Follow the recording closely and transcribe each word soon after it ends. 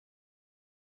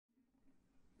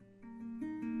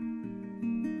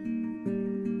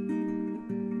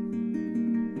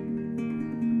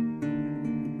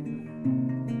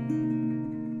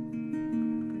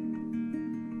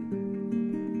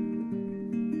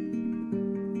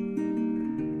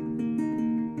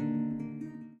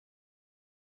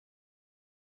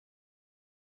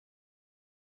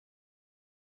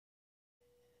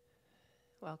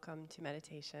Welcome to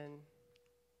meditation.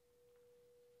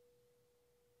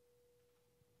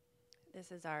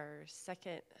 This is our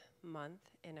second month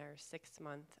in our 6th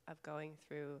month of going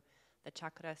through the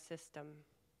chakra system.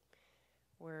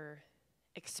 We're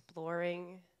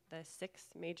exploring the 6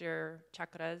 major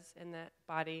chakras in the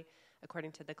body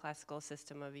according to the classical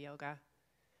system of yoga.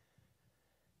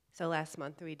 So last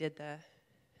month we did the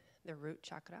root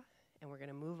chakra, and we're going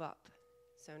to move up.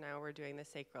 So now we're doing the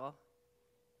sacral.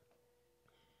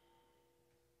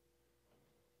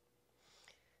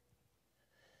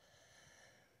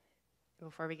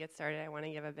 Before we get started, I want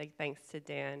to give a big thanks to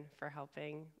Dan for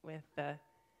helping with the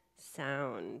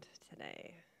sound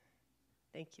today.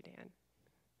 Thank you, Dan.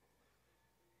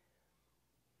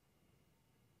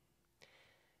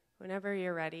 Whenever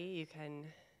you're ready, you can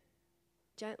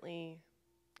gently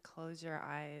close your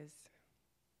eyes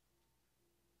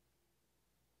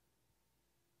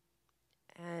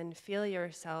and feel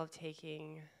yourself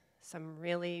taking some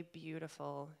really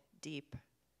beautiful, deep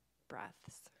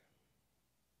breaths.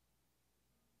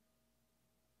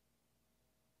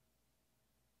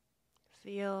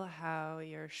 Feel how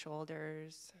your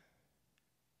shoulders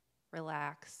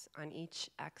relax on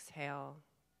each exhale.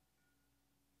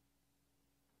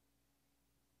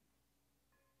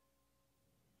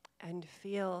 And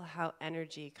feel how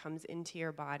energy comes into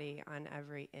your body on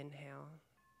every inhale.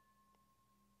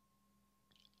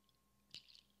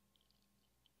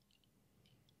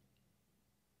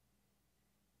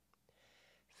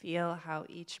 Feel how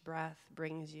each breath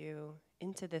brings you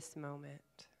into this moment.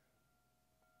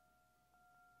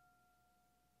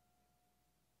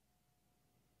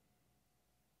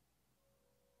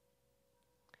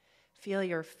 Feel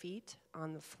your feet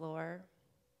on the floor.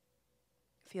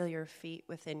 Feel your feet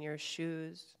within your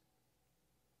shoes.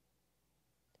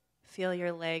 Feel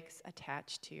your legs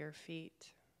attached to your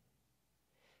feet.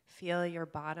 Feel your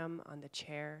bottom on the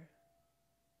chair.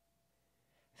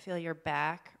 Feel your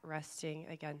back resting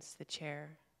against the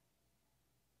chair.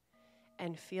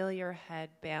 And feel your head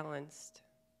balanced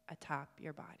atop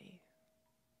your body.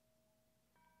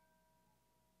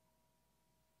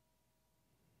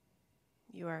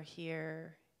 You are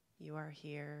here, you are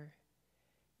here,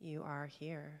 you are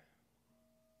here.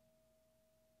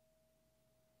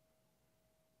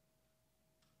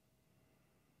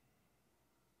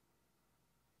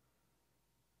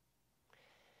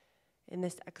 In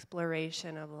this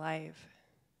exploration of life,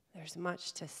 there's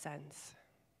much to sense,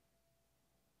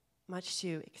 much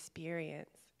to experience.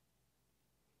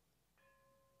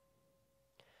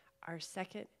 Our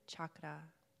second chakra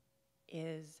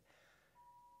is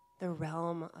the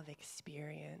realm of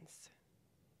experience,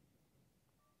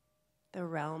 the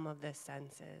realm of the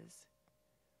senses,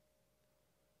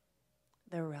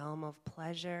 the realm of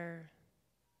pleasure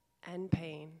and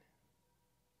pain.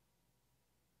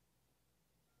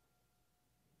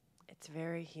 It's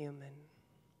very human.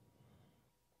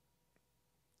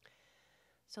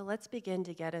 So let's begin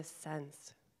to get a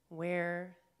sense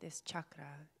where this chakra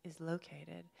is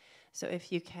located. So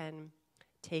if you can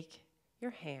take your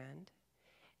hand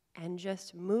and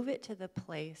just move it to the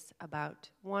place about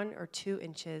 1 or 2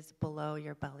 inches below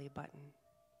your belly button.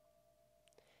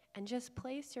 And just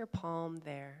place your palm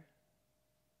there.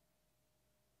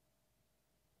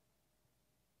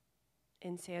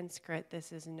 In Sanskrit,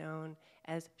 this is known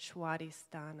as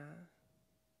Svadhisthana.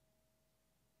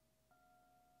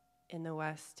 In the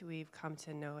West, we've come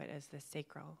to know it as the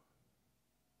sacral.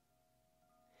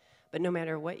 But no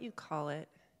matter what you call it,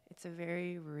 it's a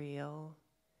very real,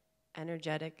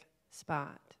 energetic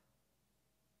spot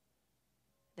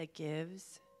that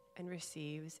gives and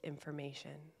receives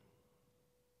information.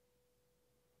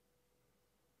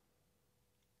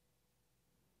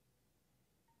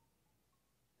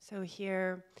 So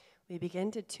here we begin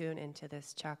to tune into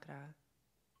this chakra.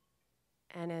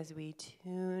 And as we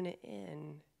tune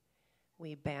in,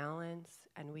 we balance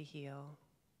and we heal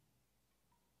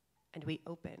and we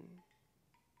open.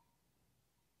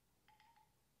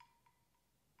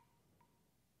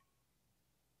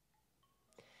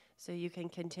 So you can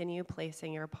continue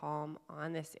placing your palm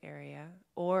on this area,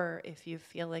 or if you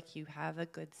feel like you have a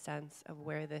good sense of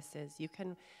where this is, you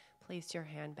can place your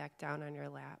hand back down on your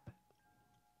lap.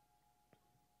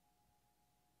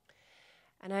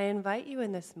 And I invite you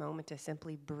in this moment to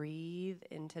simply breathe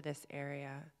into this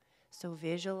area. So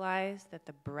visualize that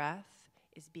the breath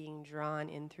is being drawn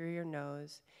in through your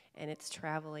nose and it's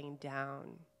traveling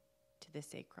down to the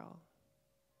sacral.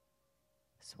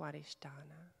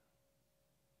 Svadhisthana.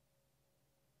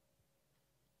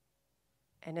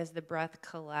 And as the breath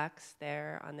collects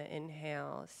there on the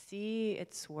inhale, see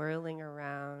it swirling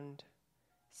around,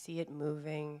 see it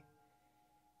moving.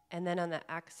 And then on the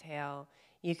exhale,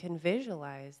 You can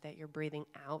visualize that you're breathing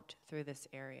out through this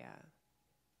area.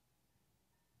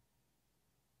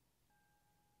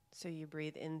 So you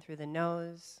breathe in through the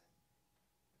nose,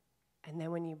 and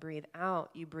then when you breathe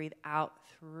out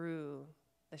through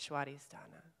the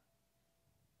Svadhisthana.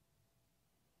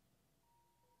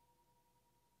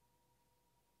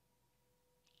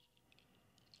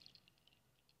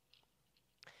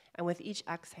 And with each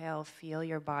exhale, feel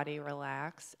your body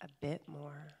relax a bit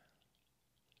more.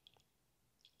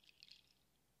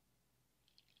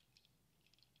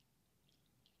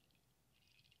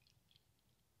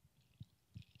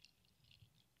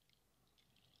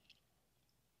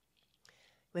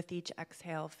 With each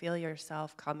exhale, feel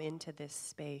yourself come into this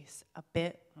space a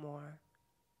bit more.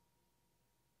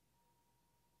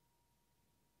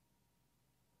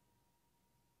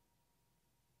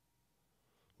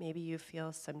 Maybe you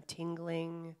feel some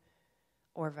tingling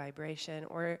or vibration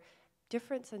or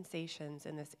different sensations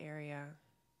in this area.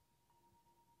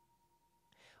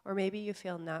 Or maybe you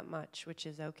feel not much, which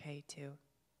is okay too.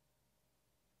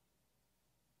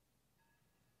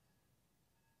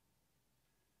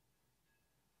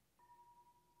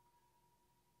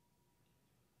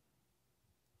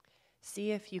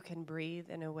 See if you can breathe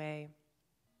in a way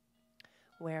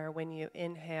where when you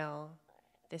inhale,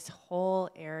 this whole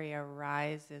area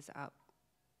rises up.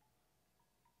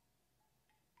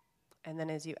 And then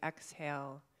as you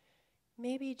exhale,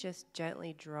 maybe just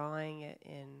gently drawing it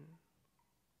in.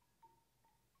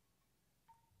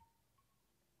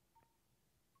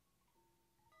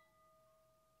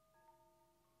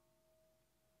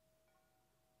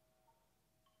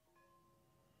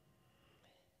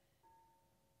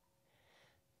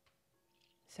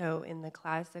 So in the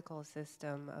classical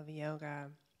system of yoga,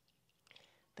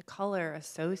 the color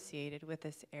associated with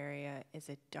this area is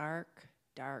a dark,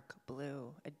 dark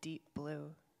blue, a deep blue.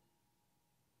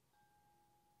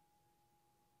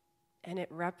 And it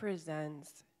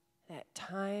represents that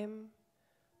time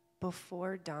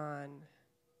before dawn,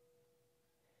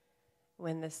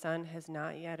 when the sun has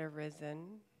not yet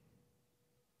arisen,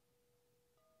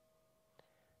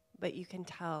 but you can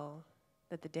tell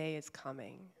that the day is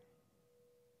coming.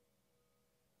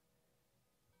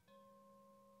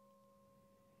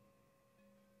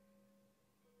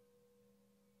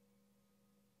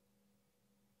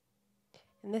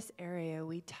 In this area,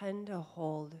 we tend to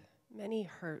hold many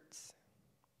hurts,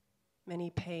 many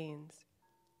pains.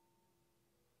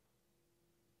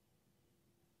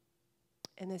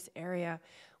 In this area,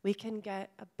 we can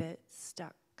get a bit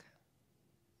stuck.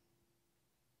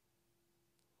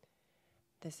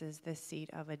 This is the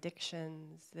seat of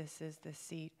addictions. This is the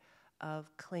seat of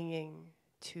clinging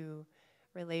to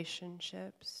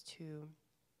relationships, to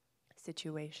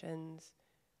situations.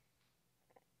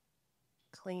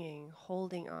 Clinging,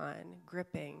 holding on,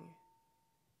 gripping.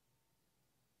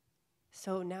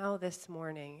 So now this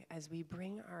morning, as we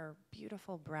bring our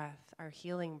beautiful breath, our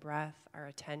healing breath, our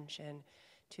attention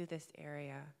to this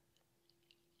area,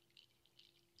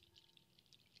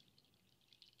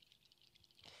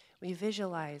 we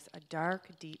visualize a dark,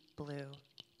 deep blue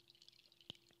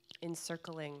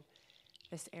encircling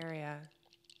this area.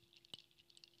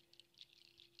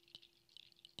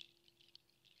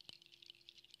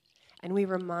 And we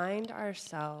remind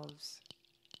ourselves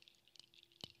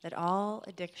that all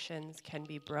addictions can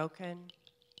be broken,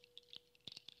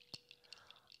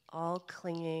 all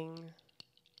clinging,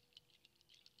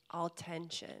 all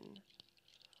tension,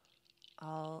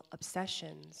 all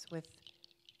obsessions with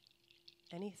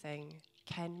anything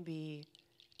can be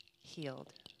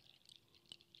healed.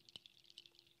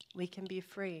 We can be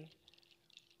free.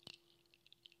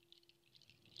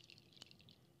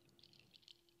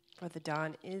 For the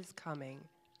dawn is coming.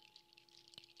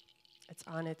 It's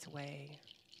on its way.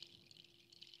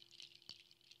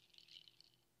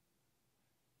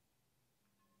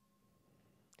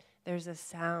 There's a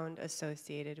sound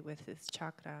associated with this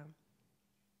chakra.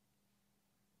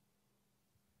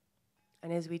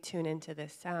 And as we tune into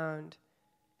this sound,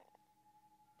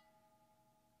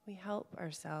 we help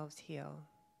ourselves heal.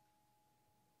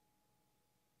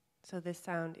 So this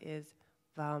sound is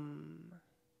vam.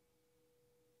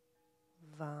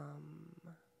 Vam.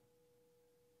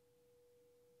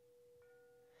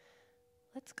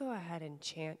 Let's go ahead and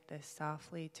chant this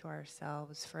softly to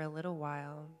ourselves for a little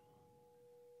while.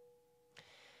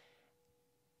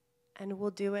 And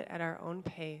we'll do it at our own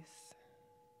pace.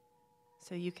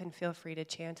 So you can feel free to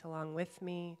chant along with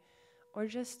me, or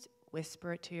just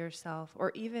whisper it to yourself,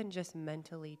 or even just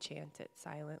mentally chant it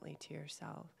silently to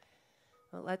yourself.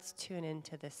 But let's tune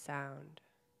into this sound.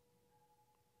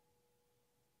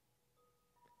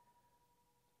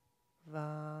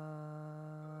 Vam.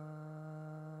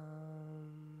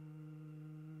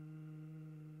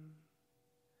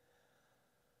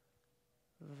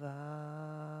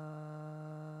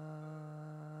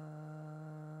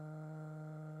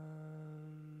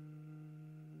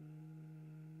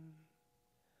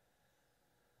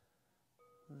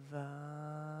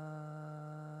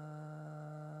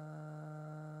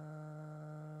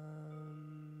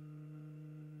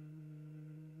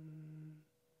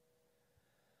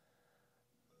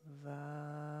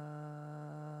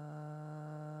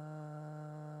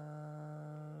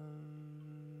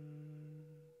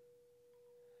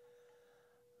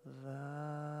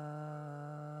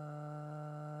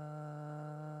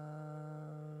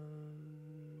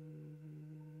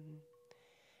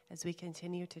 As we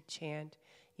continue to chant,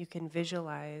 you can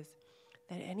visualize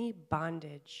that any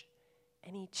bondage,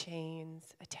 any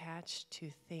chains attached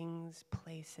to things,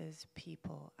 places,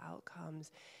 people, outcomes,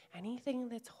 anything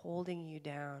that's holding you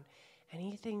down,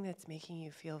 anything that's making you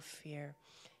feel fear,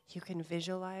 you can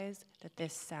visualize that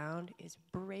this sound is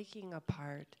breaking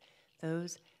apart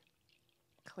those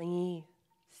clingy,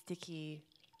 sticky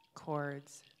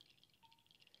cords,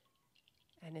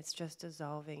 and it's just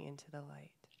dissolving into the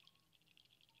light.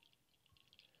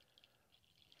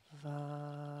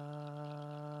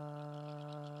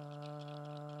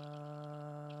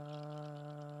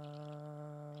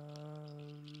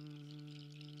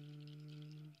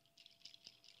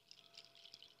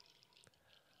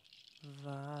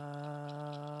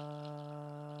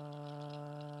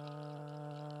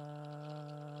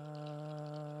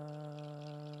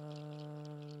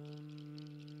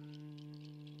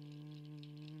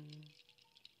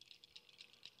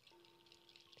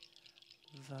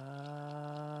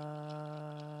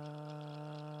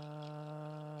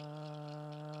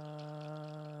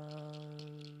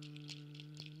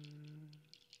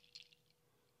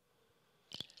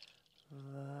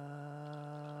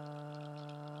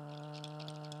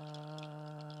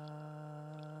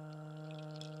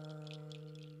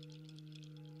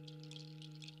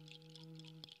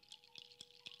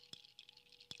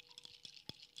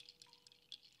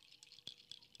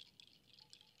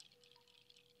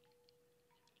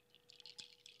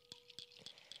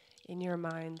 In your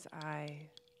mind's eye,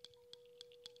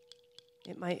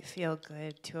 it might feel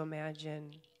good to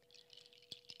imagine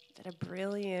that a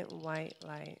brilliant white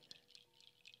light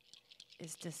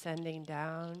is descending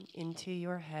down into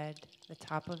your head, the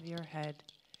top of your head,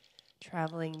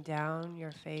 traveling down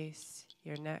your face,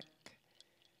 your neck,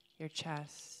 your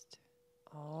chest,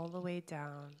 all the way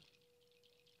down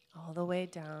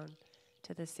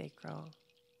to the sacral.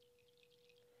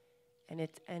 And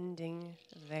it's ending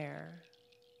there.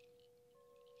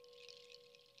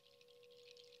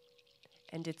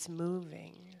 And it's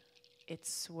moving,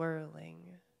 it's swirling,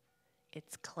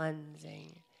 it's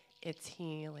cleansing, it's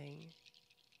healing.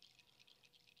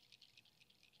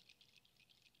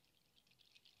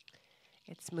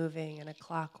 It's moving in a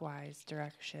clockwise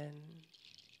direction.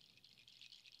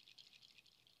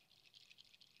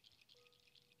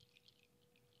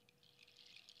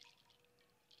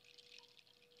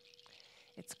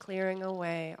 It's clearing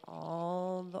away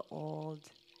all the old,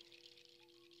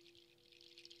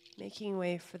 making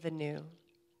way for the new,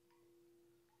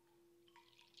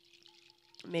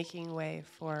 making way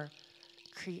for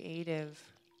creative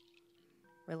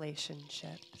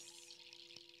relationships,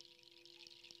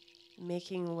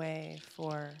 making way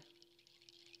for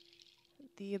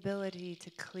the ability to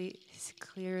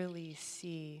clearly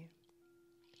see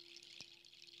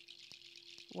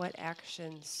what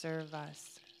actions serve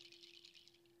us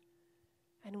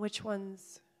and which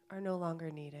ones are no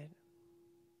longer needed.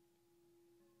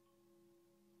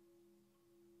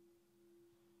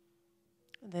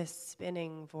 This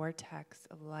spinning vortex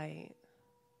of light,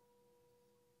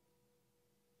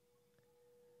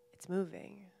 it's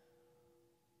moving.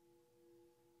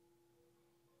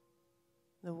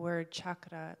 The word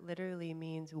chakra literally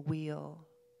means wheel,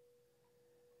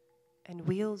 and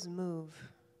wheels move.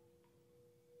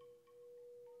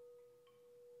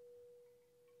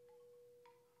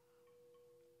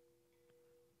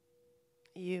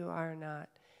 You are not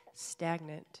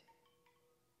stagnant.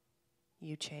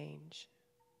 You change.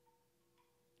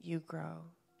 You grow.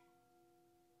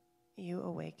 You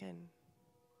awaken.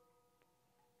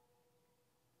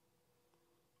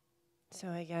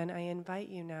 So again, I invite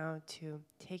you now to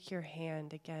take your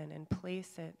hand again and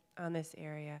place it on this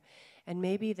area. And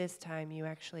maybe this time you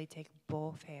actually take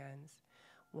both hands,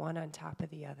 one on top of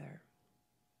the other.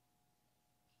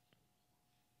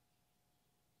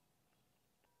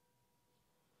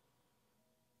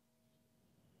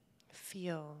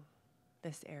 Feel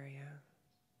this area.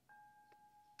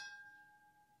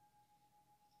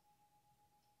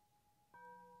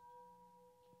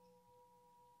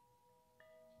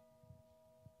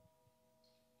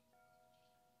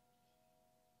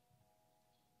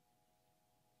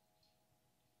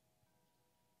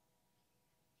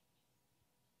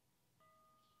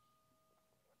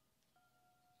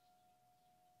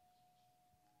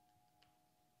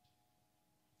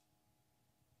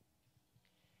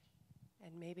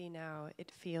 And maybe now it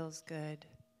feels good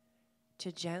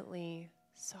to gently,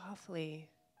 softly,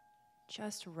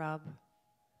 just rub,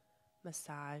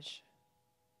 massage,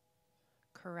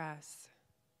 caress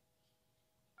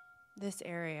this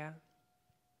area.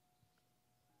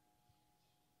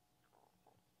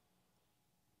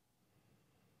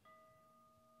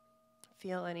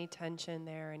 Feel any tension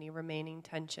there, any remaining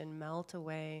tension melt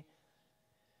away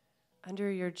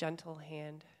under your gentle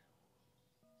hand.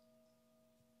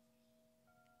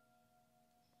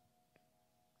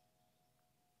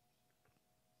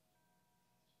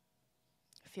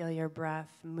 Feel your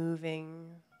breath moving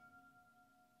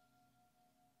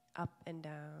up and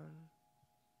down.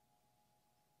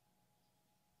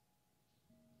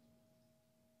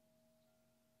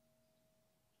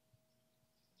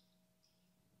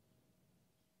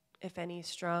 If any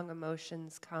strong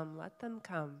emotions come, let them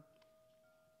come.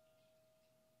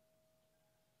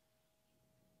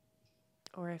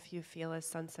 Or if you feel a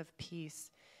sense of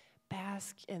peace,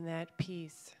 bask in that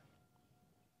peace.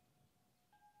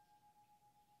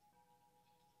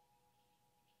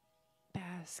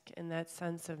 Bask in that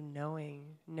sense of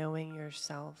knowing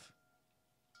yourself.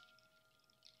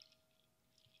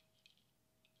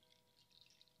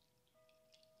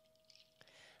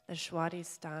 The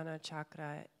Svadhisthana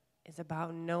chakra is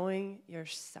about knowing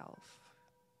yourself.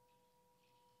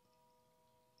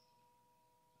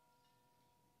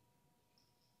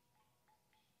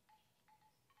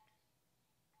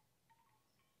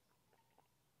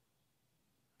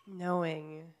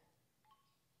 Knowing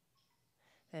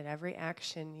that every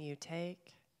action you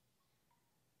take,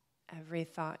 every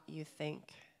thought you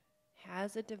think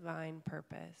has a divine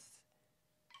purpose.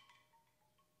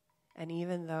 And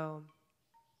even though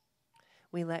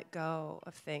we let go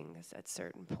of things at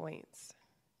certain points,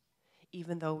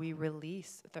 even though we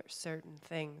release certain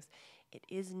things, it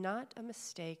is not a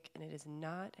mistake and it is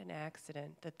not an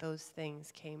accident that those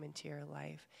things came into your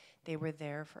life. They were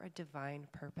there for a divine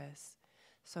purpose.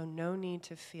 So no need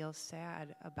to feel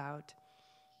sad about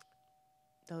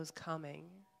those coming.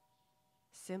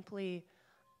 Simply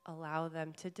allow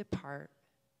them to depart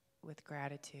with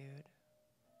gratitude,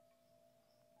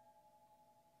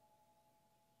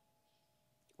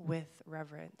 with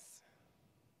reverence.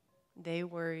 They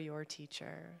were your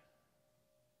teacher.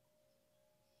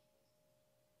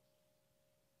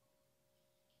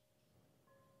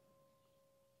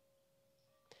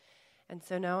 And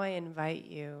so now I invite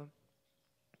you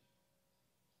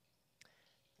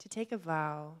to take a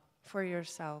vow for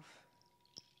yourself.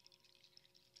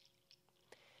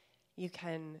 You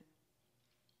can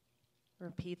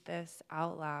repeat this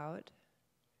out loud.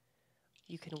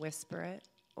 You can whisper it,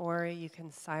 or you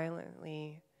can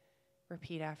silently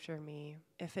repeat after me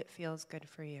if it feels good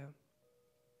for you.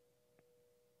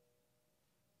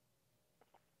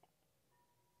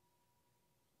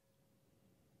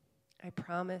 I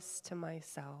promise to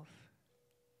myself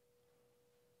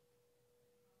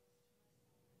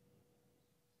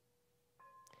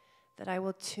that I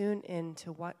will tune in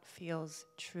to what feels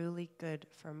truly good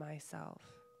for myself.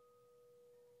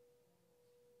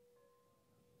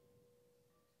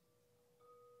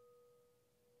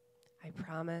 I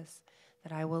promise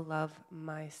that I will love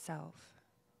myself.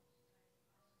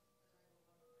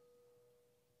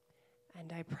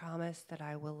 And I promise that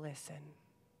I will listen.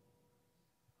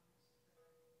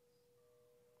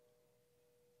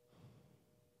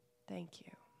 Thank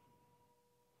you.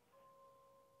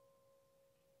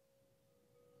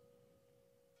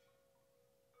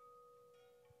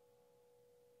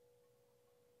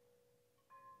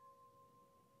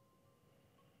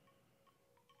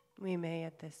 We may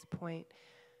at this point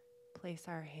place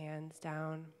our hands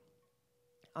down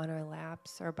on our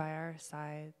laps or by our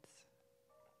sides.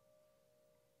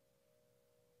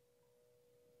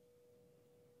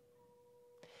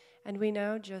 And we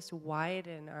now just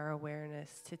widen our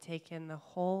awareness to take in the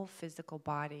whole physical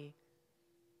body,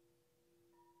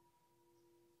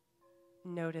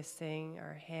 noticing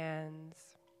our hands,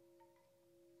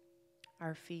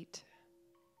 our feet,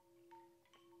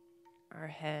 our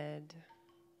head,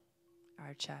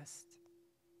 our chest,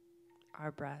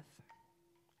 our breath.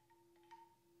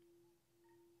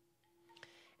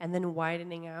 And then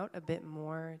widening out a bit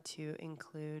more to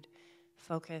include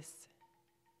focus,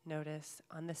 notice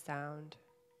on the sound.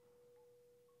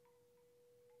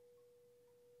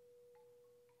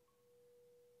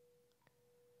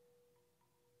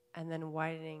 And then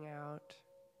widening out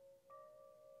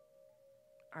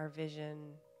our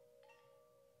vision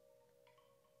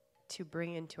to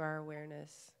bring into our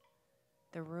awareness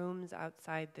the rooms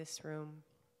outside this room,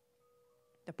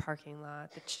 the parking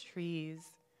lot, the trees,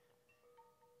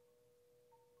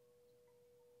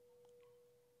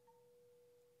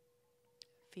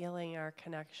 feeling our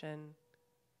connection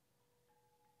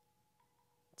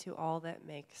to all that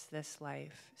makes this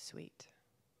life sweet.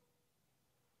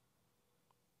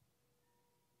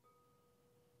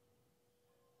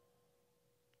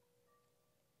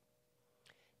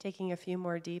 Taking a few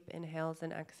more deep inhales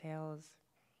and exhales.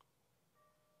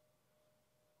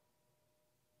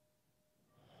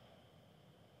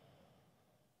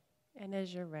 And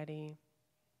as you're ready,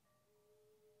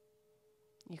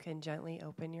 you can gently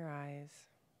open your eyes.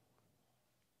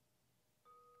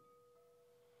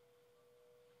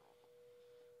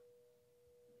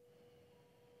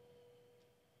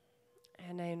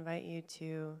 And I invite you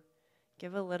to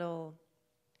give a little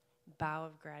bow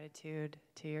of gratitude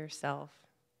to yourself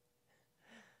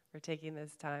for taking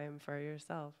this time for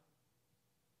yourself.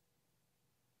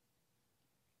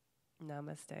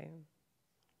 Namaste.